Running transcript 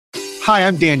Hi,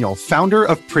 I'm Daniel, founder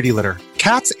of Pretty Litter.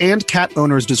 Cats and cat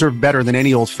owners deserve better than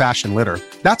any old-fashioned litter.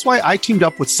 That's why I teamed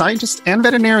up with scientists and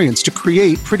veterinarians to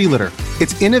create Pretty Litter.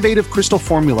 Its innovative crystal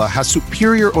formula has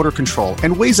superior odor control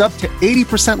and weighs up to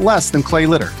 80% less than clay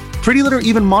litter. Pretty Litter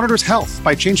even monitors health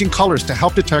by changing colors to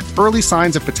help detect early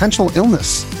signs of potential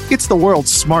illness. It's the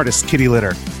world's smartest kitty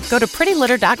litter. Go to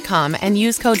prettylitter.com and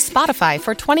use code SPOTIFY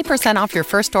for 20% off your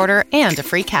first order and a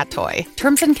free cat toy.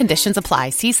 Terms and conditions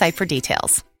apply. See site for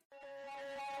details.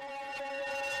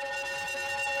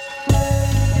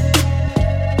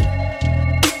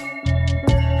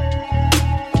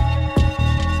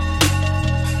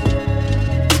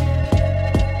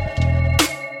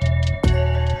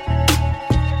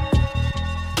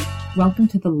 Welcome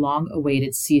to the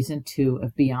long-awaited Season 2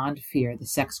 of Beyond Fear, the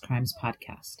Sex Crimes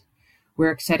podcast. We're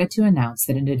excited to announce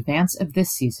that in advance of this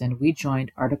season, we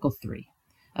joined Article 3,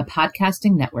 a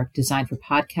podcasting network designed for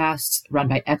podcasts run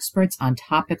by experts on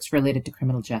topics related to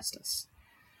criminal justice.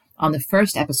 On the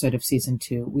first episode of Season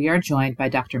 2, we are joined by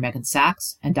Dr. Megan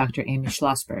Sachs and Dr. Amy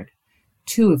Schlossberg,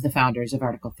 two of the founders of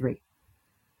Article 3.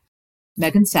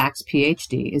 Megan Sachs,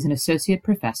 Ph.D., is an associate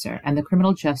professor and the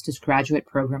Criminal Justice Graduate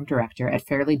Program Director at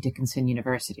Fairleigh Dickinson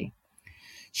University.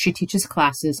 She teaches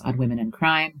classes on women in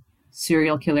crime,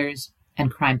 serial killers,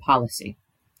 and crime policy.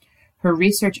 Her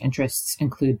research interests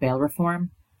include bail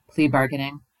reform, plea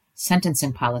bargaining,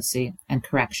 sentencing policy, and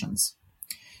corrections.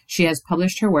 She has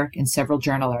published her work in several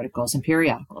journal articles and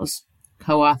periodicals,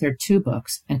 co-authored 2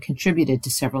 books, and contributed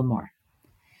to several more.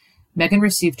 Megan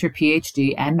received her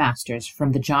Ph.D. and Master's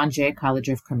from the John Jay College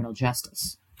of Criminal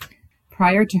Justice.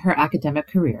 Prior to her academic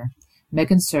career,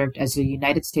 Megan served as a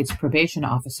United States probation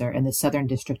officer in the Southern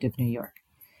District of New York.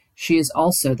 She is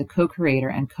also the co-creator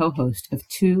and co-host of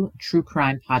 2 true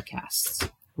crime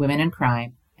podcasts, Women in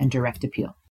Crime and Direct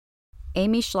Appeal.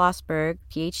 Amy Schlossberg,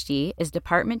 Ph.D., is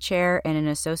department chair and an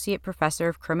associate professor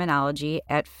of criminology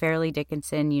at Fairleigh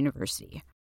Dickinson University.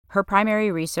 Her primary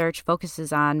research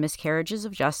focuses on miscarriages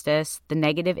of justice, the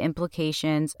negative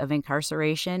implications of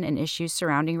incarceration, and issues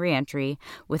surrounding reentry,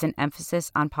 with an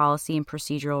emphasis on policy and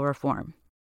procedural reform.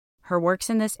 Her works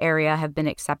in this area have been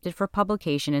accepted for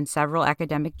publication in several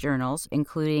academic journals,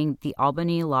 including the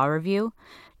Albany Law Review,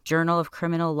 Journal of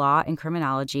Criminal Law and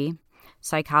Criminology,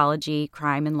 Psychology,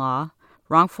 Crime and Law,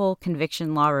 Wrongful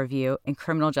Conviction Law Review, and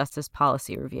Criminal Justice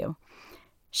Policy Review.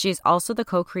 She is also the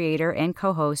co-creator and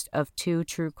co-host of 2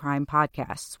 true crime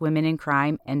podcasts, Women in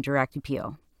Crime and Direct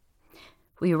Appeal.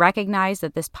 We recognize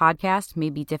that this podcast may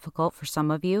be difficult for some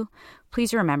of you.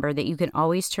 Please remember that you can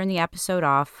always turn the episode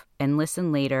off and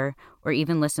listen later, or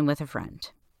even listen with a friend.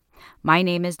 My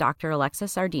name is Dr. Alexa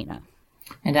Sardina.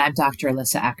 And I'm Dr.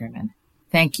 Alyssa Ackerman.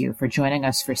 Thank you for joining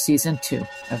us for Season 2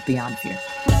 of Beyond Fear.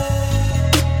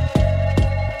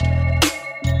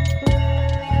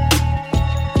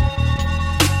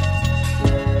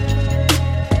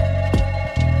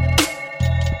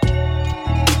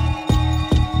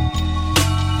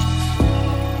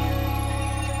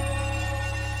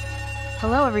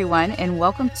 Hello, everyone, and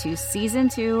welcome to Season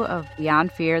 2 of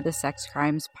Beyond Fear, the Sex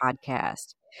Crimes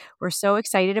podcast. We're so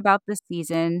excited about this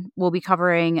season. We'll be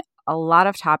covering a lot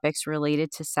of topics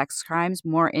related to sex crimes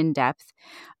more in depth,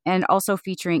 and also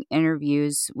featuring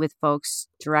interviews with folks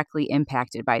directly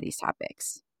impacted by these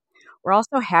topics. We're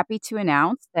also happy to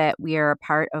announce that we are a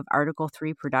part of Article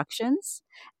 3 Productions.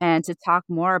 And to talk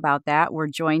more about that, we're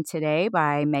joined today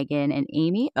by Megan and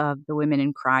Amy of the Women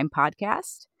in Crime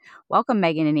podcast. Welcome,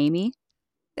 Megan and Amy.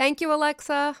 Thank you,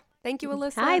 Alexa. Thank you,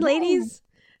 Alyssa. Hi, ladies.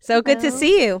 So good to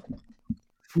see you.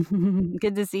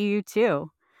 Good to see you,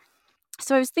 too.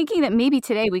 So I was thinking that maybe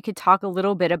today we could talk a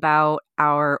little bit about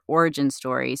our origin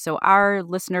story. So our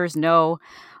listeners know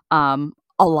a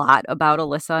lot about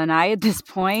Alyssa and I at this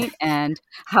point and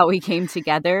how we came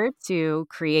together to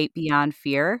create Beyond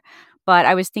Fear. But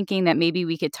I was thinking that maybe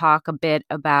we could talk a bit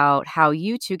about how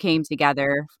you two came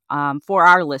together for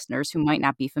our listeners who might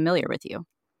not be familiar with you.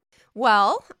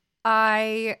 Well,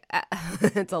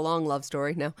 it's a long love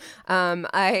story. No,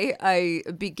 I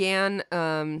began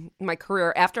my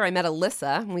career after I met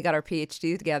Alyssa and we got our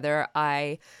PhD together.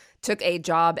 I took a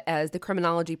job as the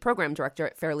criminology program director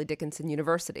at Fairleigh Dickinson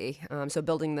University. So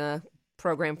building the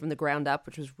program from the ground up,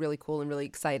 which was really cool and really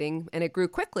exciting. And it grew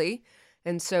quickly.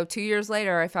 And so 2 years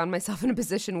later, I found myself in a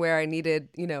position where I needed,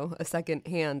 a second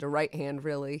hand, a right hand,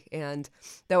 really. And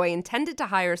though I intended to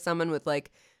hire someone with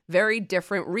very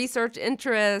different research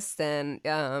interests and,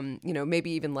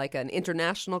 maybe even like an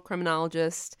international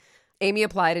criminologist, Amy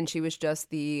applied and she was just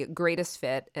the greatest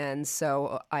fit. And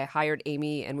so I hired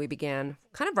Amy and we began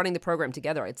kind of running the program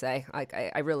together, I'd say.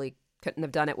 I really couldn't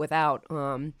have done it without.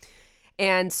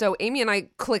 And so Amy and I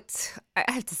clicked, I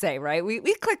have to say, right? We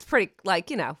clicked pretty, like,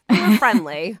 we were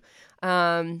friendly.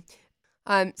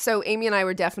 So Amy and I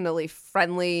were definitely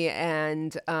friendly,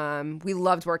 and we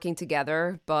loved working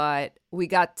together, but we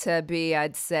got to be,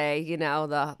 I'd say,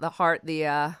 the heart,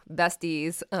 the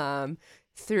besties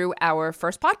through our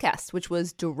first podcast, which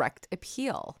was Direct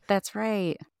Appeal. That's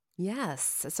right.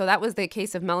 Yes. So that was the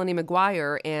case of Melanie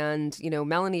McGuire. And,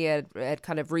 Melanie had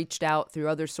kind of reached out through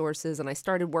other sources, and I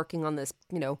started working on this,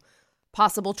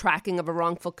 possible tracking of a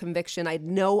wrongful conviction. I had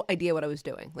no idea what I was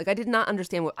doing. Like, I did not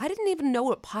understand I didn't even know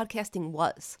what podcasting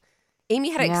was.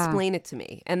 Amy had to explain it to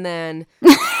me. And then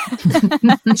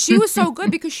she was so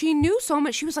good because she knew so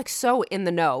much. She was like so in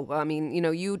the know. I mean,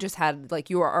 you just had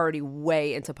you were already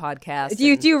way into podcasts.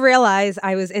 Do you realize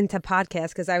I was into podcasts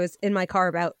because I was in my car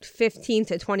about 15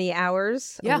 to 20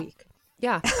 hours a week?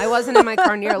 Yeah, I wasn't in my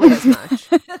car nearly as much.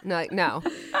 No.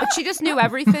 But she just knew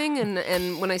everything.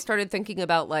 And when I started thinking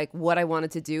about what I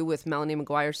wanted to do with Melanie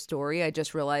McGuire's story, I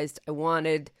just realized I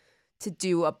wanted to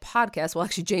do a podcast. Well,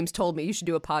 actually, James told me you should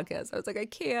do a podcast. I was like, I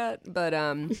can't. But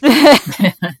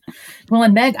Well,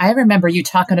 and Meg, I remember you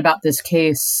talking about this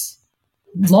case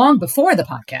long before the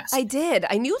podcast. I did.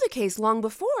 I knew the case long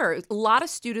before. A lot of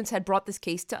students had brought this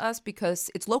case to us because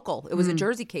it's local. It was a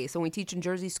Jersey case, and we teach in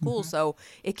Jersey schools, so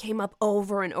it came up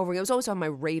over and over. It was always on my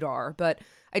radar, but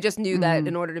I just knew that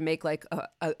in order to make a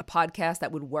podcast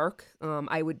that would work,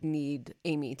 I would need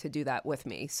Amy to do that with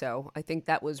me. So I think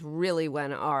that was really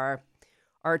when our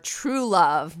true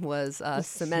love was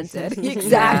cemented.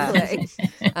 Exactly.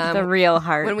 The real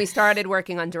heart. When we started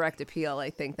working on Direct Appeal, I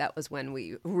think that was when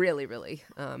we really, really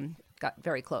got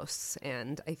very close.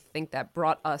 And I think that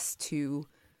brought us to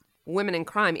Women in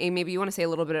Crime. Amy, maybe you want to say a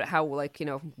little bit about how,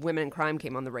 Women in Crime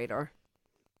came on the radar.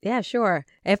 Yeah, sure.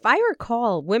 If I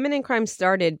recall, Women in Crime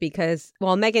started because,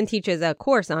 Megan teaches a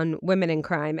course on women in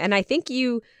crime. And I think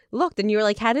you looked and you were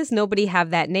like, how does nobody have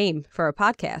that name for a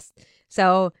podcast?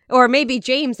 So, or maybe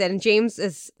James did, and James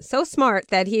is so smart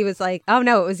that he was like, oh,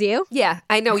 no, it was you? Yeah,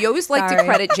 I know. You always like to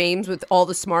credit James with all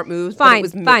the smart moves, fine, but it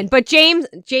was me. Fine. But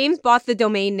James bought the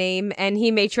domain name, and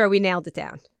he made sure we nailed it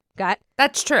down.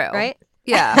 That's true. Right?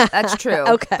 Yeah, that's true.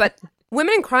 Okay. But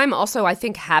Women in Crime also, I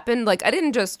think, happened. I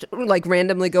didn't just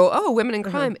randomly go, oh, Women in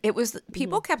Crime. It was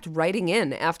people kept writing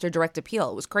in after Direct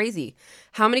Appeal. It was crazy.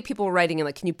 How many people were writing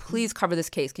in, can you please cover this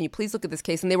case? Can you please look at this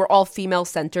case? And they were all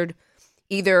female-centered,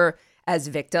 either as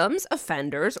victims,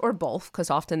 offenders, or both,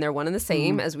 because often they're one and the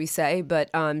same, as we say.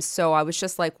 But so I was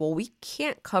just like, well, we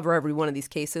can't cover every one of these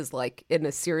cases in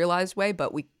a serialized way,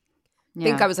 but we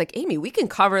think I was like, Amy, we can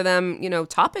cover them,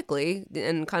 topically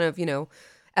and kind of,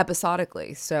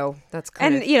 episodically. So that's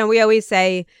kind of... And, we always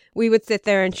say we would sit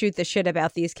there and shoot the shit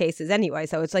about these cases anyway.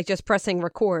 So it's just pressing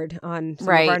record on some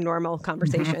of our normal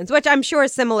conversations, which I'm sure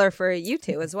is similar for you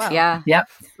two as well. Yeah. Yep.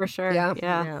 For sure.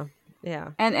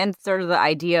 Yeah. And sort of the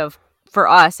idea of, for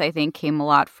us, I think, came a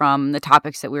lot from the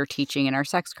topics that we were teaching in our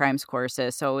sex crimes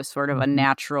courses. So it was sort of a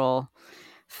natural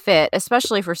fit,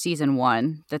 especially for season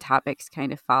 1. The topics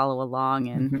kind of follow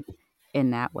along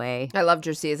in that way. I loved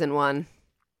your season 1.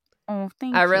 Oh,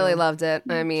 thank you. I really loved it.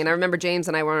 I mean, I remember James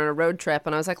and I were on a road trip,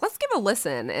 and I was like, let's give a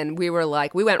listen. And we were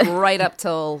we went right up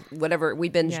till whatever, we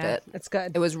binged it. It's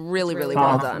good. It was really, really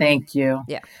well done. Thank you.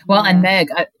 Yeah. Well, and Meg,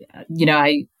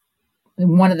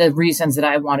 one of the reasons that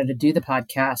I wanted to do the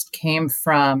podcast came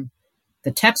from the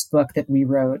textbook that we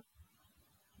wrote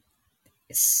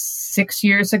 6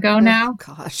 years ago now.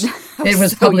 Oh, gosh. It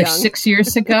was so published young. 6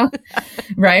 years ago,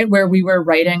 right? Where we were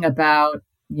writing about,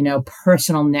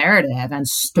 personal narrative and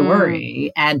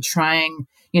story and trying,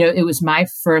 it was my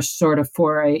first sort of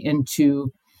foray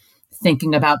into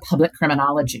thinking about public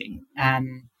criminology.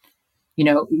 And,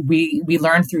 we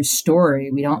learn through story.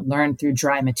 We don't learn through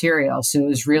dry material. So it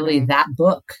was really that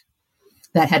book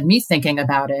that had me thinking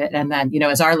about it. And then,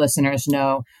 as our listeners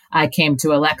know, I came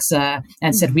to Alexa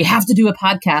and said, we have to do a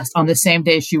podcast on the same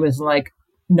day. She was like,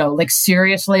 no,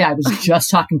 seriously, I was just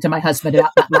talking to my husband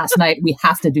about that last night. We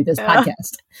have to do this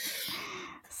podcast.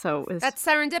 So That's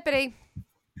serendipity.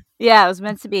 Yeah, it was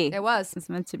meant to be. It was. It was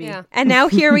meant to be. Yeah. And now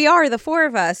here we are, the 4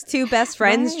 of us, 2 best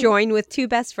friends join with 2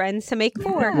 best friends to make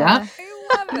 4. Yeah.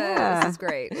 I love it. This is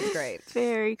great. It's great.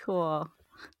 Very cool.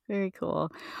 Very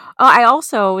cool. I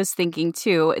also was thinking,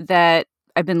 too, that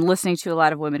I've been listening to a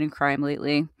lot of Women in Crime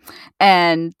lately.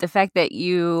 And the fact that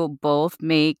you both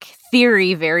make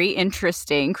theory very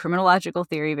interesting, criminological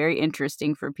theory very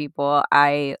interesting for people,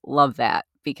 I love that.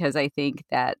 Because I think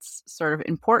that's sort of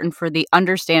important for the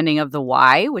understanding of the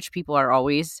why, which people are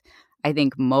always, I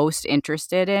think, most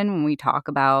interested in when we talk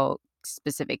about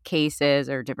specific cases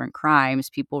or different crimes.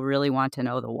 People really want to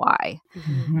know the why.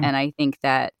 And I think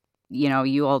that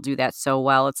you all do that so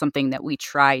well. It's something that we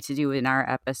try to do in our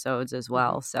episodes as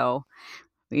well. So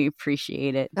we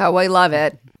appreciate it. Oh, we love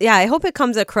it. Yeah, I hope it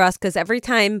comes across, because every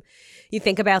time you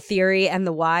think about theory and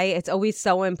the why, it's always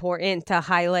so important to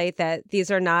highlight that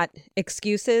these are not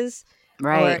excuses.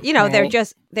 Right. Or, they're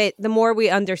just, the more we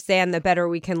understand, the better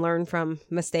we can learn from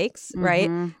mistakes, right?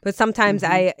 But sometimes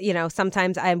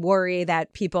sometimes I worry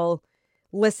that people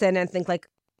listen and think like,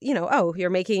 oh,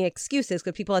 you're making excuses,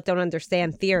 because people that don't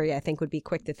understand theory, I think, would be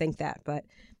quick to think that. But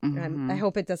I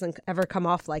hope it doesn't ever come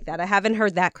off like that. I haven't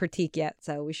heard that critique yet,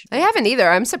 so we should. I haven't either.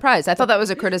 I'm surprised. I thought that was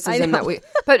a criticism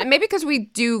but maybe because we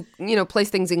do, place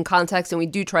things in context, and we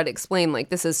do try to explain, like,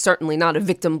 this is certainly not a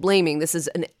victim blaming. This is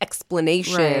an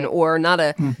explanation or not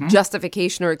a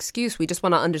justification or excuse. We just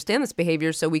want to understand this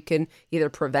behavior so we can either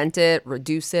prevent it,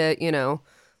 reduce it,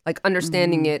 like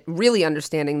understanding it, really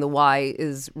understanding the why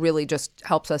is really just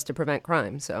helps us to prevent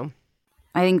crime. So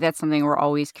I think that's something we're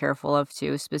always careful of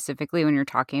too, specifically when you're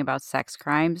talking about sex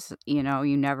crimes. You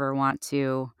never want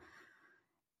to,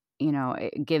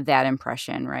 give that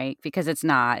impression, right? Because it's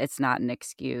not an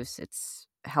excuse. It's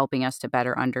helping us to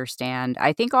better understand.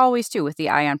 I think always too with the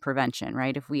eye on prevention,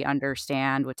 right? If we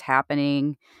understand what's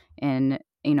happening in,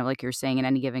 like you're saying, in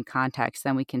any given context,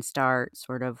 then we can start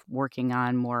sort of working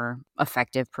on more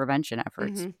effective prevention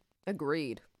efforts.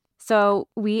 Agreed. So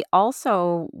we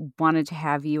also wanted to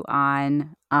have you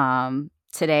on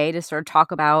today to sort of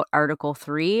talk about Article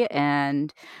 3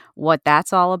 and what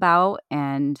that's all about,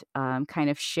 and kind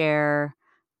of share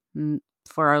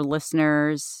for our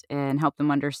listeners and help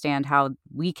them understand how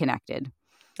we connected.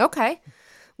 Okay.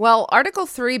 Well, Article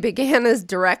 3 began as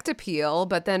direct appeal,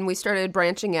 but then we started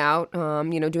branching out,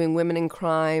 doing women in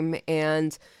crime.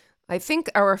 And I think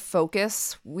our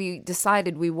focus, we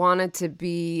decided we wanted to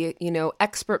be,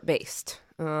 expert-based.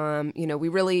 We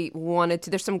really wanted to,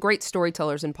 there's some great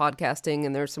storytellers in podcasting,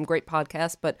 and there's some great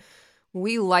podcasts, but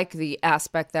we like the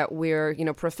aspect that we're,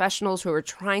 professionals who are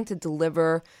trying to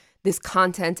deliver this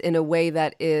content in a way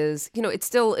that is,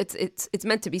 it's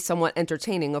meant to be somewhat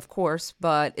entertaining, of course,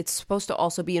 but it's supposed to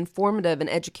also be informative and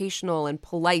educational and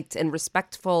polite and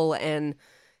respectful and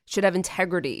should have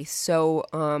integrity. So,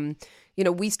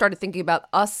 we started thinking about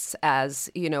us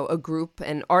as, a group,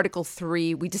 and Article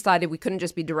 3, we decided we couldn't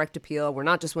just be direct appeal. We're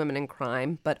not just women in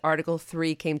crime, but Article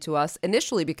 3 came to us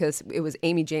initially because it was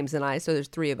Amy, James, and I, so there's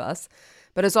 3 of us.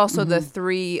 But it's also the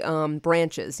 3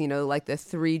 branches, like the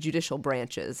 3 judicial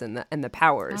branches and the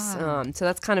powers. So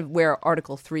that's kind of where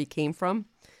Article 3 came from.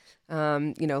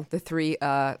 The 3,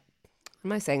 what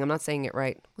am I saying? I'm not saying it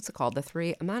right. What's it called? The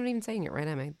 3, I'm not even saying it right,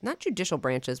 am I? Not judicial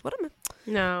branches. What am I?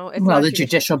 No, it's well, not the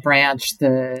judicial branch,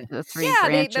 the 3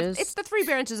 branches. It's the 3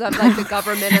 branches of like the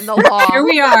government and the law. Here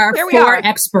we are, Here we 4 are.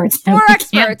 experts. 4 we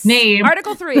experts. can't name.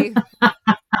 Article 3.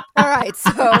 All right,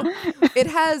 so it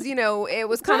has, it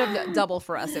was kind of double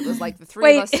for us. It was like the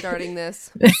 3 of us starting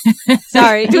this.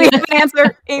 Sorry. Do we have an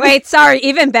answer? Wait, sorry.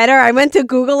 Even better. I went to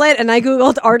Google it, and I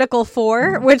Googled Article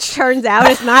 4, which turns out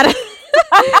is not...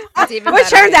 Which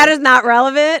turns out is not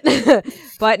relevant.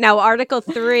 But no, Article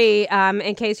 3,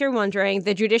 in case you're wondering,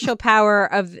 the judicial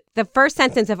power of the first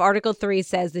sentence of Article 3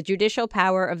 says the judicial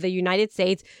power of the United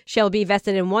States shall be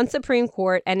vested in one Supreme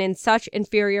Court and in such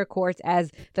inferior courts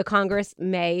as the Congress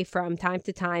may from time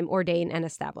to time ordain and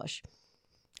establish.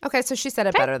 Okay, so she said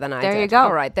it better than I did. There you go.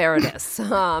 All right, there it is.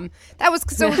 That was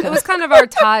so. It was kind of our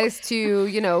ties to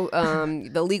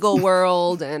the legal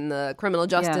world and the criminal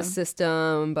justice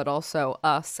system, but also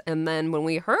us. And then when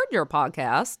we heard your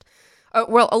podcast,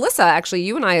 Alyssa, actually,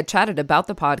 you and I had chatted about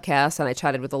the podcast, and I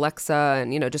chatted with Alexa,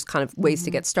 and just kind of ways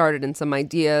to get started and some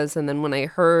ideas. And then when I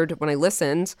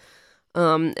listened.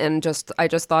 I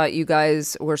just thought you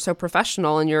guys were so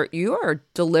professional, and you are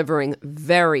delivering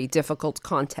very difficult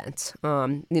content.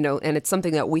 And it's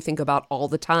something that we think about all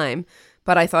the time.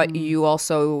 But I thought you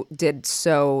also did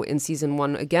so in season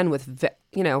 1 again with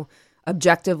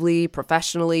objectively,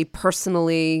 professionally,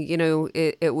 personally.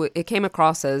 It came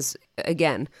across as,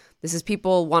 again, this is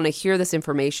people want to hear this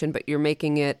information, but you're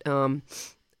making it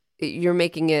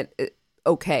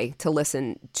okay to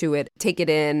listen to it, take it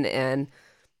in, and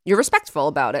you're respectful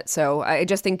about it. So I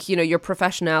just think, your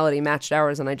professionality matched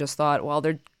ours. And I just thought, well,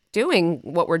 they're doing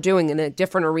what we're doing in a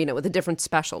different arena with a different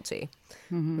specialty.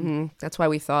 That's why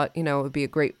we thought, it would be a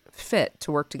great fit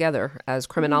to work together as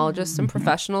criminologists and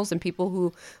professionals and people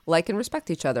who like and respect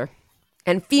each other.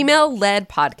 And female-led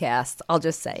podcasts, I'll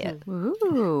just say it.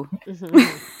 Ooh.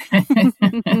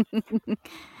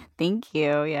 Thank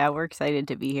you. Yeah, we're excited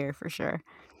to be here for sure.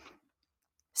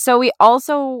 So we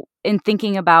also, in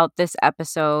thinking about this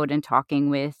episode and talking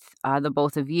with the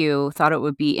both of you, thought it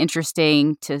would be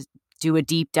interesting to do a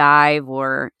deep dive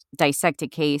or dissect a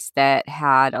case that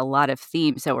had a lot of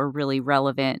themes that were really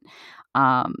relevant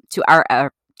to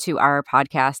our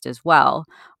podcast as well.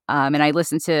 And I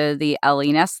listened to the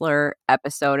Ellie Nestler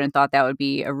episode and thought that would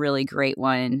be a really great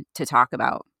one to talk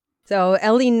about. So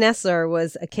Ellie Nestler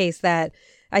was a case that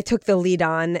I took the lead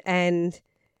on, and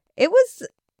it was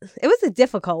a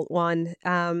difficult one.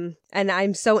 And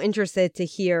I'm so interested to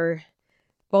hear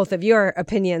both of your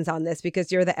opinions on this because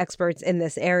you're the experts in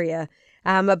this area.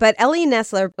 But Ellie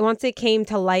Nestler, once it came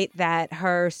to light that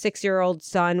her 6-year-old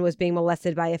son was being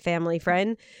molested by a family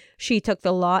friend, she took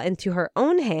the law into her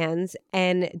own hands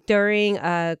and during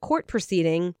a court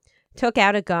proceeding, took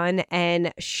out a gun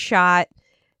and shot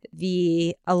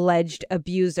the alleged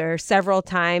abuser several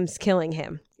times, killing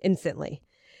him instantly.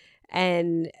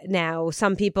 And now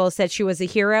some people said she was a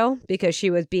hero because she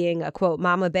was being a, quote,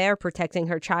 mama bear protecting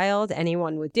her child.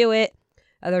 Anyone would do it.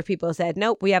 Other people said,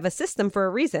 nope, we have a system for a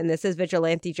reason. This is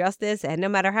vigilante justice. And no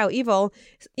matter how evil,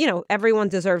 everyone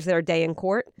deserves their day in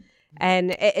court.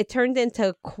 And it turned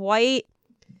into quite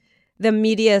the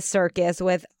media circus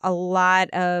with a lot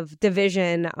of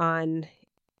division on,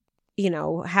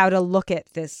 how to look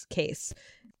at this case.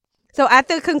 So at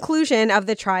the conclusion of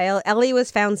the trial, Ellie was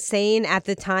found sane at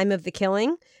the time of the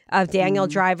killing of Daniel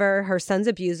Driver, her son's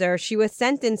abuser. She was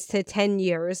sentenced to 10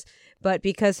 years, but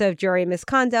because of jury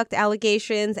misconduct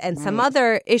allegations and some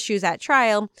other issues at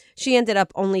trial, she ended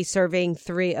up only serving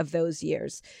 3 of those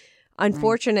years.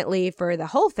 Unfortunately for the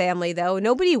whole family, though,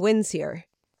 nobody wins here.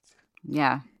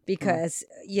 Yeah. Because,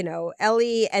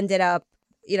 Ellie ended up,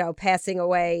 passing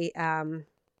away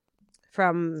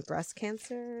from breast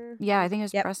cancer. Yeah, I think it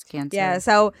was breast cancer. Yeah,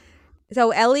 so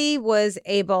Ellie was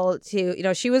able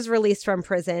to, she was released from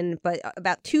prison, but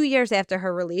about 2 years after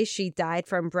her release, she died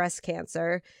from breast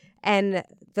cancer. And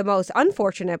the most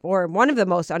unfortunate, or one of the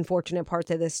most unfortunate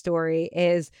parts of this story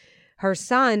is her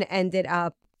son ended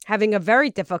up having a very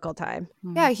difficult time.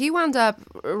 Yeah, he wound up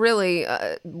really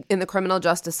in the criminal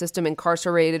justice system,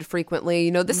 incarcerated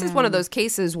frequently. This is one of those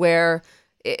cases where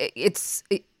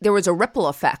there was a ripple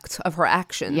effect of her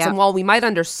actions. Yep. And while we might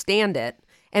understand it,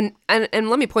 and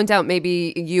let me point out,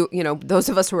 maybe those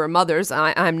of us who are mothers,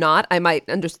 I'm not, I might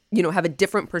have a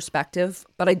different perspective,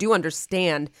 but I do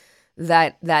understand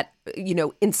that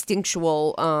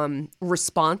instinctual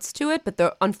response to it.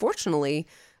 But unfortunately,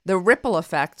 the ripple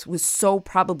effect was so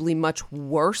probably much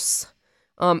worse.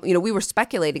 We were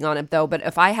speculating on it, though, but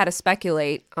if I had to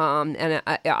speculate,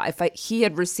 he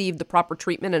had received the proper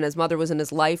treatment and his mother was in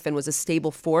his life and was a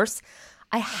stable force,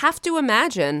 I have to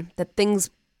imagine that things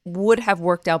would have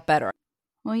worked out better.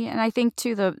 Well, yeah, and I think,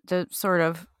 too, the sort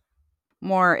of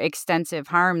more extensive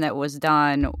harm that was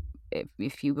done,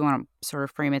 if you want to sort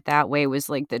of frame it that way, was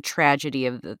like the tragedy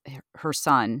of her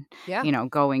son,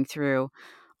 going through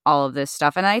all of this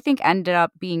stuff. And I think ended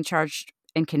up being charged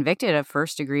and convicted of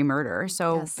first-degree murder.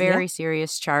 So very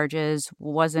serious charges,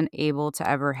 wasn't able to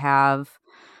ever have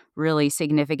really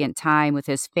significant time with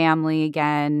his family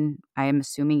again. I am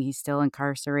assuming he's still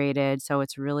incarcerated. So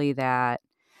it's really that,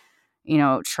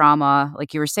 trauma,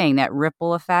 like you were saying, that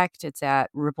ripple effect. It's that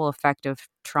ripple effect of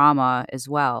trauma as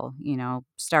well,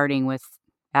 starting with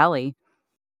Ellie.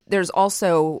 There's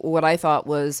also what I thought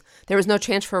was there was no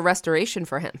chance for restoration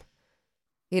for him.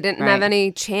 He didn't have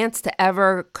any chance to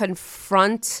ever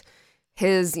confront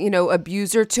his,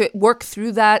 abuser, to work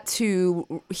through that,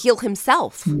 to heal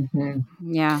himself. Mm-hmm.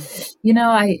 Yeah.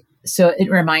 So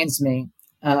it reminds me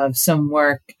of some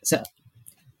work. So,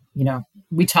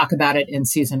 we talk about it in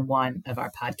season 1 of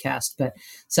our podcast, but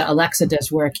so Alexa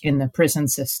does work in the prison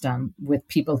system with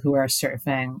people who are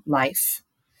serving life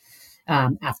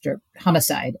after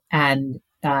homicide. And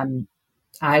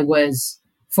I was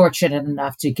fortunate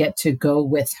enough to get to go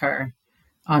with her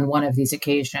on one of these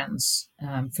occasions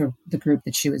for the group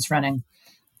that she was running.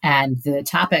 And the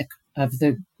topic of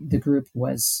the group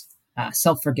was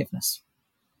self-forgiveness.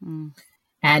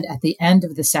 And at the end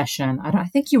of the session, I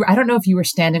don't know if you were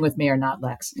standing with me or not,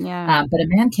 Lex. Yeah. But a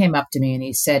man came up to me and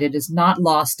he said, "It is not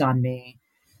lost on me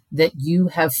that you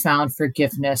have found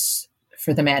forgiveness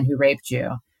for the man who raped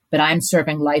you, but I'm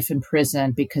serving life in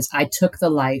prison because I took the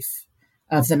life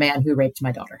of the man who raped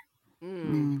my daughter."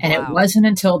 And it wasn't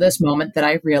until this moment that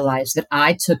I realized that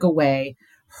I took away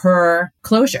her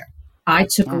closure. I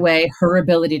took away her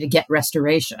ability to get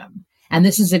restoration. And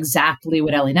this is exactly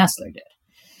what Ellie Nestler did.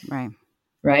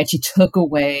 Right? She took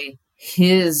away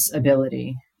his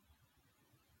ability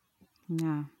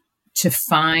to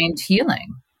find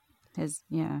healing.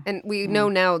 And we know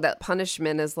now that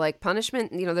punishment is like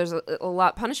punishment. There's a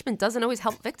lot. Punishment doesn't always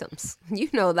help victims. You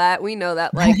know that. We know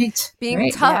that. Like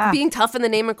being tough in the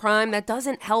name of crime, that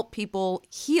doesn't help people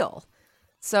heal.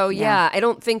 So yeah,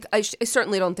 I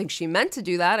certainly don't think she meant to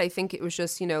do that. I think it was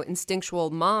just, instinctual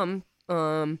mom.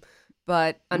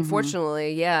 But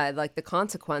unfortunately, like the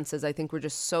consequences, I think, were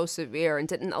just so severe and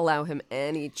didn't allow him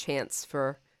any chance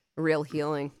for real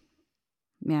healing.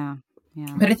 Yeah.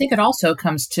 Yeah. But I think it also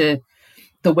comes to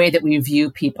the way that we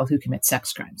view people who commit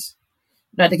sex crimes.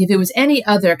 But like if it was any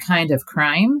other kind of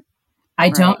crime, I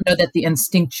don't know that the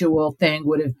instinctual thing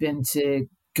would have been to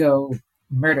go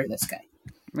murder this guy.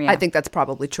 Yeah. I think that's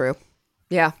probably true.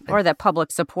 Yeah. Or that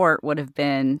public support would have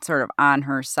been sort of on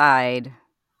her side,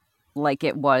 like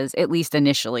it was, at least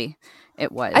initially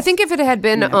it was. I think if it had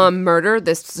been murder,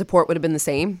 this support would have been the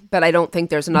same. But I don't think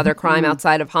there's another crime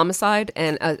outside of homicide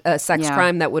and a sex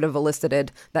crime that would have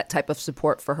elicited that type of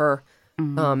support for her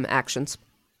actions.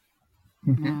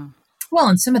 Yeah. Well,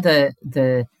 and some of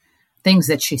the things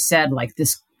that she said, like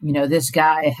this, this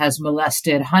guy has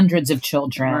molested hundreds of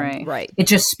children. Right. It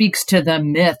just speaks to the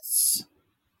myths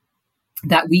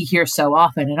that we hear so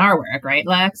often in our work, right,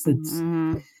 Lex? It's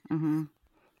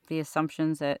the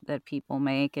assumptions that people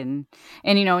make. And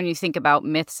when you think about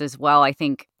myths as well, I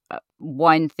think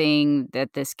one thing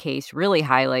that this case really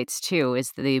highlights too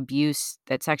is the abuse,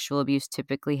 that sexual abuse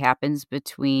typically happens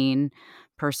between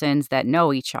persons that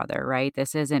know each other, right?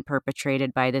 This isn't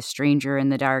perpetrated by this stranger in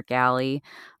the dark alley.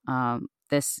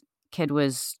 This kid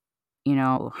was,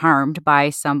 harmed by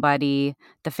somebody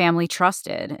the family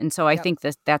trusted. And so I think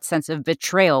that sense of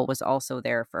betrayal was also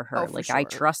there for her. I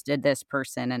trusted this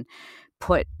person and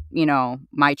put,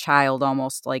 my child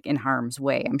almost like in harm's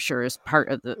way, I'm sure is part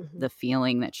of the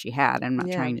feeling that she had. I'm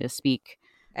not trying to speak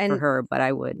for her, but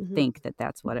I would think that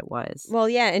that's what it was. Well,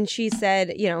 yeah. And she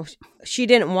said, she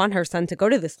didn't want her son to go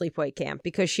to the sleepaway camp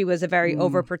because she was a very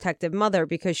overprotective mother,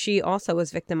 because she also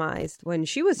was victimized when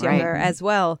she was younger as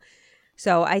well.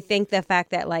 So I think the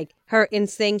fact that like her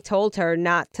instinct told her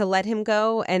not to let him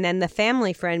go, and then the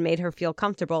family friend made her feel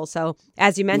comfortable. So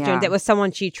as you mentioned, it was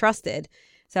someone she trusted.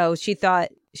 So she thought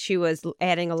she was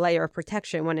adding a layer of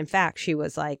protection when in fact she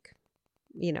was like,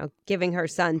 giving her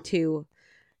son to,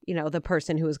 the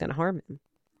person who was going to harm him.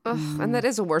 Ugh, and that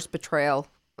is a worse betrayal.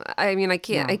 I mean, I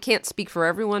can't speak for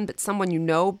everyone, but someone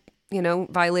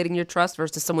violating your trust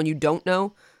versus someone you don't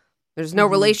know. There's no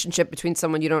relationship between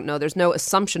someone you don't know. There's no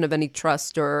assumption of any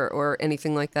trust or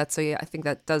anything like that. So yeah, I think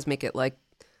that does make it like,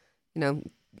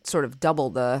 sort of double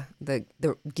the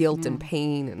guilt and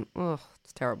pain, and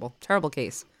it's terrible. Terrible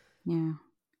case. Yeah.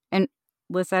 And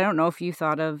Liz, I don't know if you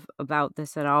thought about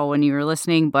this at all when you were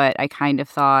listening, but I kind of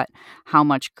thought how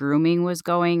much grooming was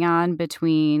going on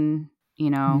between,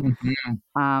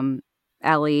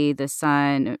 Ellie, the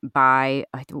son, by,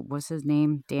 what's his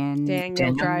name?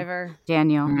 Daniel Driver.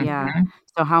 Daniel, yeah.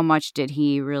 So how much did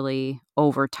he really,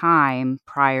 over time,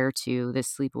 prior to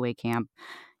this sleepaway camp,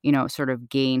 sort of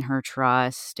gain her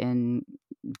trust and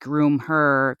groom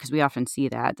her? Because we often see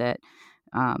that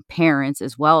parents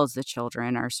as well as the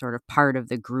children are sort of part of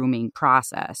the grooming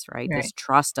process, right? This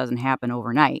trust doesn't happen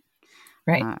overnight.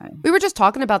 Right. We were just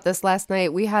talking about this last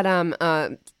night. We had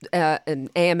an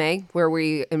AMA where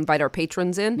we invite our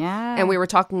patrons in, and we were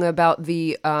talking about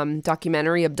the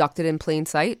documentary Abducted in Plain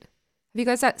Sight. Have you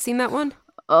guys seen that one?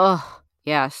 Oh,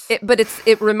 yes. But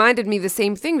it reminded me the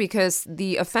same thing, because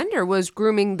the offender was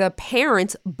grooming the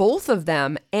parents, both of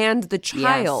them, and the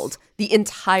child the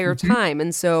entire time.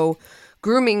 And so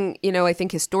grooming, I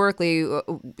think historically,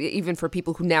 even for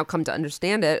people who now come to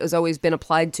understand it, has always been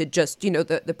applied to just,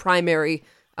 the primary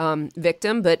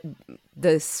victim. But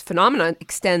this phenomenon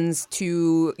extends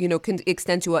to, can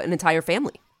extend to an entire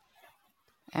family.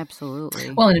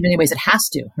 Absolutely. Well, in many ways it has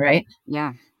to, right?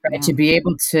 Yeah. Right. To be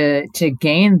able to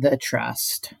gain the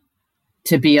trust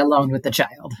to be alone with the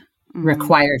child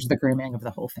requires the grooming of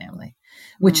the whole family,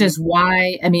 which is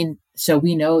why, so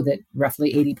we know that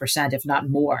roughly 80%, if not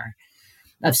more,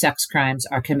 of sex crimes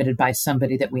are committed by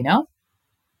somebody that we know.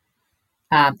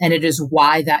 And it is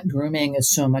why that grooming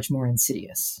is so much more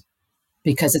insidious,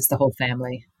 because it's the whole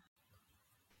family.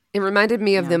 It reminded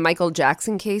me of the Michael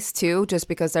Jackson case, too, just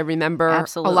because I remember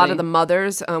a lot of the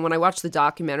mothers, when I watched the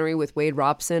documentary with Wade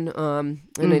Robson, and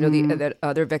I know the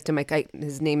other victim,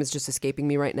 his name is just escaping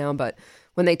me right now, but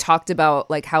when they talked about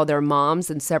like how their moms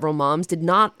and several moms did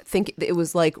not think it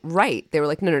was like right. They were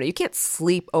like, no, you can't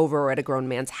sleep over at a grown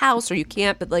man's house, or you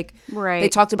can't, but like they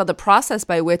talked about the process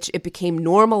by which it became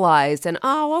normalized, and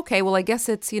okay, well, I guess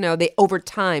it's, they over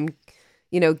time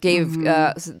gave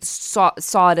saw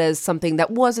it as something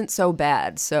that wasn't so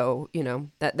bad. So,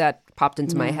 that popped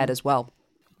into my head as well.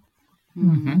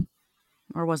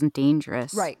 Or wasn't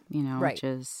dangerous. Right. Which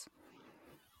is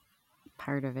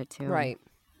part of it too. Right.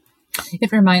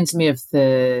 It reminds me of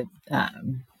the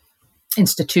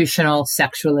institutional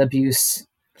sexual abuse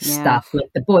stuff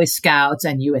like the Boy Scouts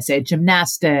and USA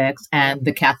Gymnastics and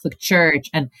the Catholic Church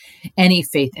and any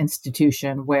faith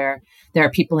institution where there are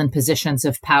people in positions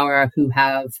of power who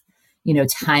have,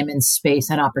 time and space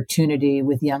and opportunity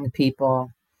with young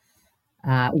people,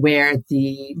 where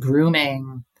the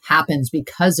grooming happens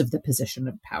because of the position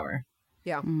of power.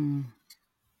 Yeah. And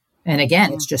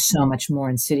again, it's just so much more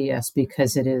insidious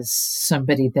because it is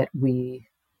somebody that we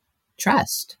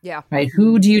trust. Yeah. Right.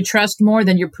 Who do you trust more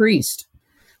than your priest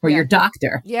or your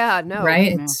doctor? Yeah. No.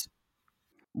 Right. Yeah.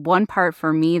 One part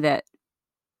for me that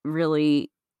really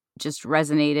just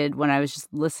resonated when I was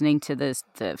just listening to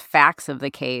the facts of the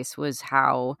case was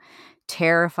how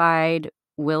terrified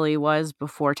Willie was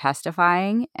before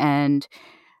testifying. And,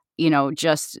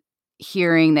 just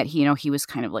hearing that, he was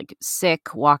kind of like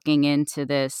sick walking into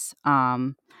this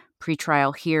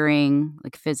pretrial hearing,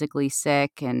 like physically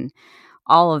sick, and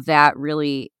all of that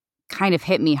really kind of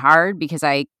hit me hard because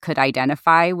I could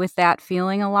identify with that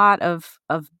feeling a lot of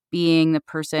being the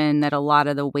person that a lot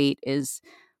of the weight is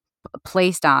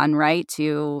placed on, right?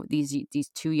 To these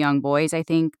two young boys, I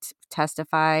think,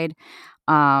 testified.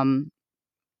 And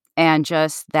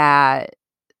just that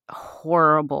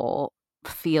horrible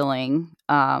feeling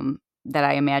that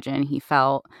I imagine he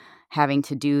felt having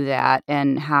to do that,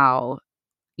 and how,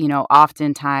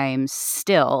 oftentimes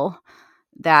still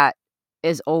that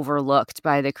is overlooked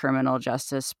by the criminal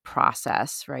justice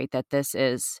process, right? That this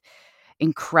is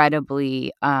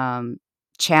incredibly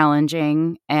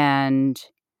challenging, and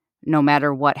no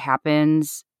matter what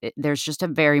happens, there's just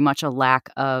very much a lack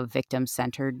of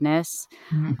victim-centeredness,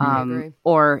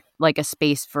 or like a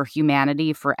space for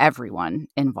humanity for everyone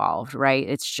involved, right?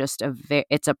 It's just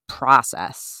it's a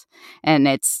process, and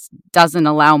it doesn't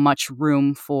allow much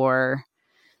room for,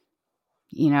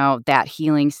 that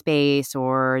healing space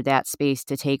or that space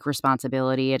to take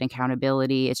responsibility and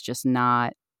accountability. It's just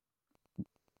not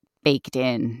baked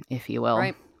in, if you will.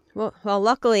 Right. Well,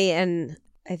 luckily, and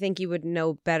I think you would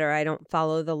know better. I don't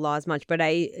follow the laws much, but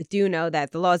I do know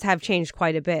that the laws have changed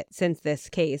quite a bit since this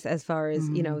case, as far as,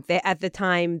 at the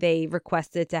time they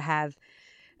requested to have,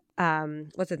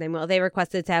 what's his name? Well, they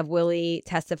requested to have Willie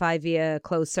testify via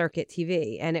closed circuit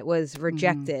TV, and it was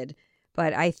rejected.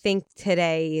 But I think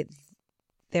today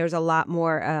there's a lot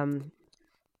more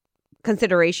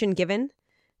consideration given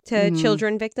to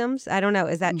children victims. I don't know.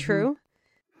 Is that true?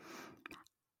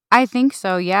 I think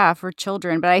so, yeah, for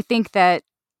children. But I think that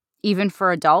even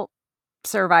for adult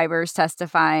survivors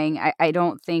testifying, I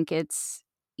don't think it's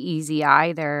easy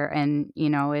either. And,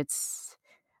 it's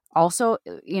also,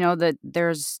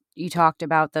 that you talked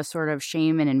about the sort of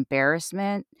shame and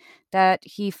embarrassment that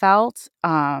he felt,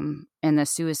 and the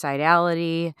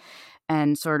suicidality,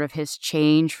 and sort of his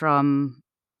change from,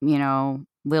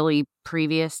 Willie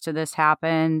previous to this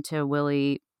happened to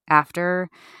Willie after.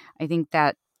 I think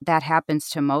that happens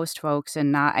to most folks,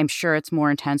 and I'm sure it's more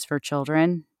intense for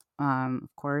children, of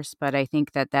course, but I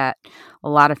think that a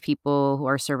lot of people who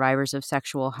are survivors of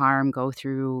sexual harm go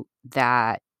through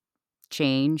that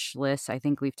change. Liz, I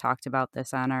think we've talked about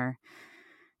this on our,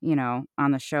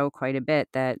 on the show quite a bit,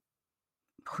 that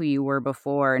who you were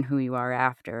before and who you are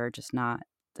after are just not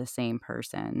the same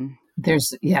person.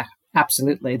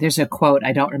 Absolutely. There's a quote,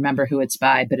 I don't remember who it's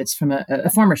by, but it's from a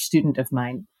former student of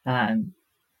mine,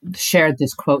 shared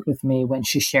this quote with me when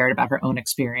she shared about her own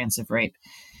experience of rape.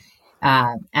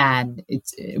 And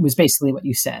it was basically what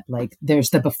you said. Like, there's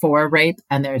the before rape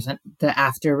and there's the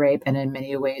after rape. And in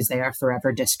many ways, they are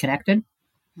forever disconnected.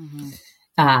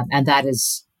 And that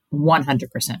is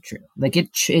 100% true. Like,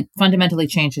 it fundamentally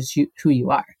changes who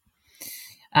you are.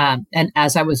 And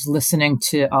as I was listening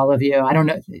to all of you, I don't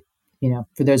know,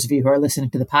 for those of you who are listening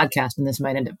to the podcast, and this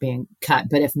might end up being cut,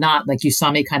 but if not, like, you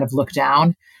saw me kind of look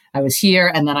down. I was here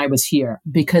and then I was here,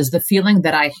 because the feeling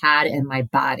that I had in my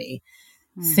body,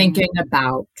 thinking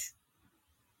about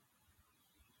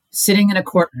sitting in a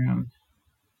courtroom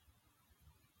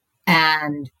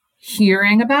and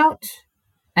hearing about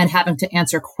and having to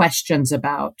answer questions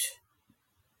about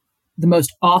the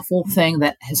most awful thing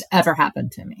that has ever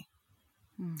happened to me,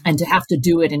 and to have to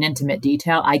do it in intimate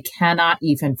detail, I cannot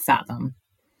even fathom.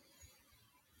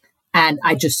 And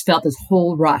I just felt this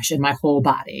whole rush in my whole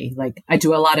body. Like, I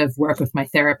do a lot of work with my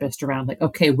therapist around, like,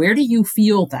 okay, where do you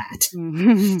feel that?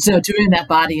 So doing that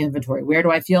body inventory, where do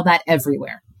I feel that?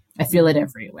 Everywhere. I feel it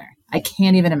everywhere. I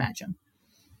can't even imagine.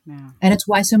 Yeah. And it's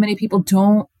why so many people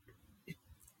don't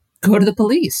go to the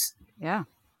police. Yeah.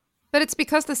 But it's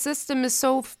because the system is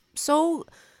so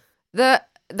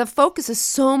the focus is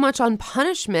so much on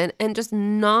punishment and just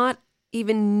not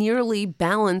even nearly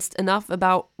balanced enough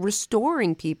about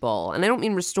restoring people. And I don't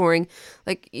mean restoring,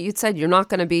 like you said, you're not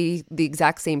going to be the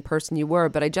exact same person you were,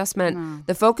 but I just meant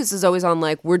the focus is always on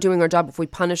like, we're doing our job if we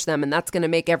punish them and that's going to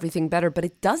make everything better, but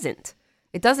it doesn't.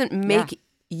 It doesn't make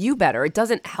you better. It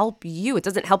doesn't help you. It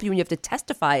doesn't help you when you have to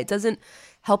testify. It doesn't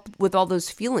help with all those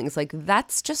feelings. Like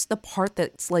that's just the part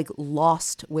that's like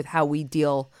lost with how we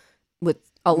deal with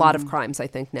a lot of crimes, I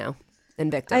think now. And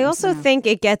victims. I also think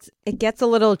it gets a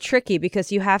little tricky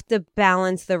because you have to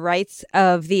balance the rights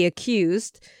of the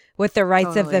accused with the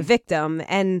rights of the victim.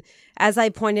 And as I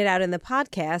pointed out in the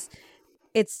podcast,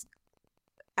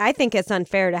 I think it's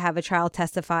unfair to have a child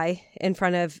testify in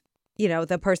front of,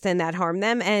 the person that harmed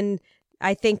them. And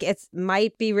I think it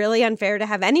might be really unfair to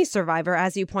have any survivor,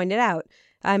 as you pointed out.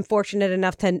 I'm fortunate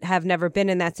enough to have never been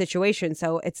in that situation,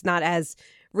 so it's not as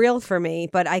real for me,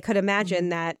 but I could imagine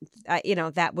that,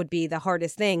 that would be the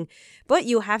hardest thing. But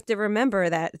you have to remember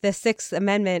that the Sixth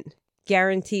Amendment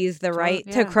guarantees the right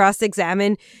to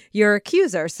cross-examine your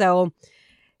accuser. So,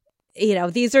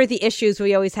 these are the issues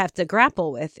we always have to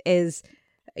grapple with is,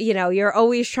 you're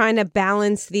always trying to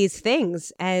balance these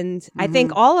things. And I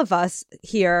think all of us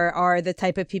here are the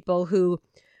type of people who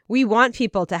we want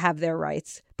people to have their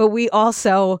rights, but we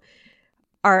also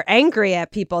are angry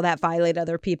at people that violate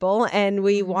other people, and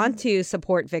we want to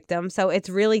support victims. So it's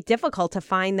really difficult to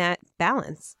find that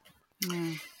balance.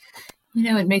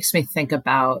 It makes me think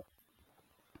about,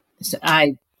 so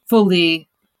I fully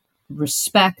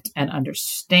respect and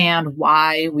understand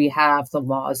why we have the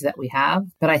laws that we have,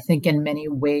 but I think in many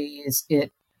ways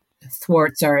it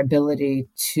thwarts our ability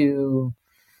to,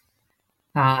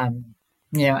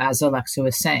 as Alexa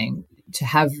was saying, to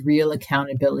have real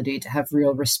accountability, to have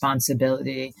real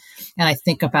responsibility. And I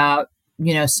think about,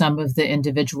 some of the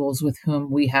individuals with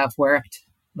whom we have worked,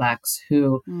 Lex,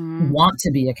 who want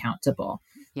to be accountable.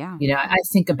 Yeah. I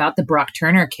think about the Brock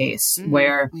Turner case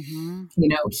where,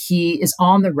 he is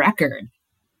on the record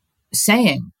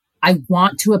saying, I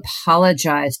want to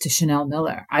apologize to Chanel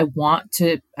Miller. I want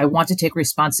to take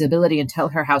responsibility and tell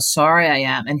her how sorry I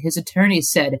am. And his attorney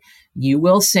said, you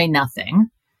will say nothing.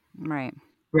 Right?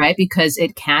 Because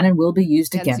it can and will be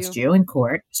used against you in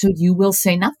court. So you will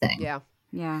say nothing. Yeah.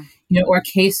 Yeah. Or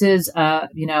cases, date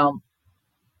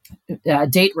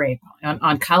rape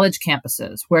on college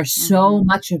campuses where so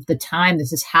much of the time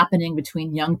this is happening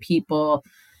between young people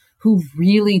who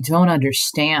really don't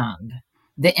understand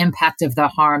the impact of the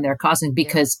harm they're causing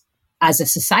because as a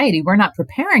society, we're not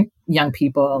preparing young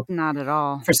people not at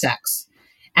all for sex.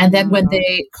 And then when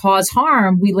they cause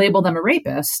harm, we label them a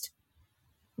rapist.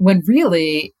 When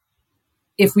really,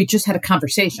 if we just had a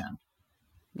conversation,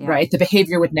 right, the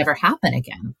behavior would never happen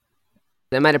again.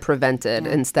 They might have prevented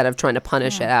instead of trying to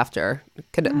punish it after.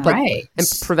 Right. And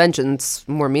prevention's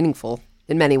more meaningful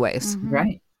in many ways.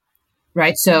 Right.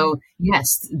 Right. So,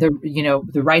 yes,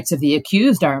 the rights of the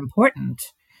accused are important,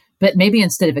 but maybe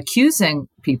instead of accusing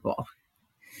people,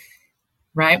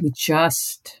 right, we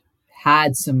just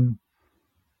had some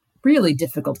really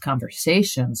difficult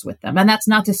conversations with them. And that's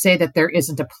not to say that there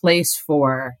isn't a place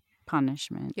for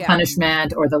punishment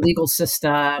or the legal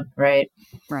system, right?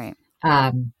 Right.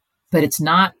 But it's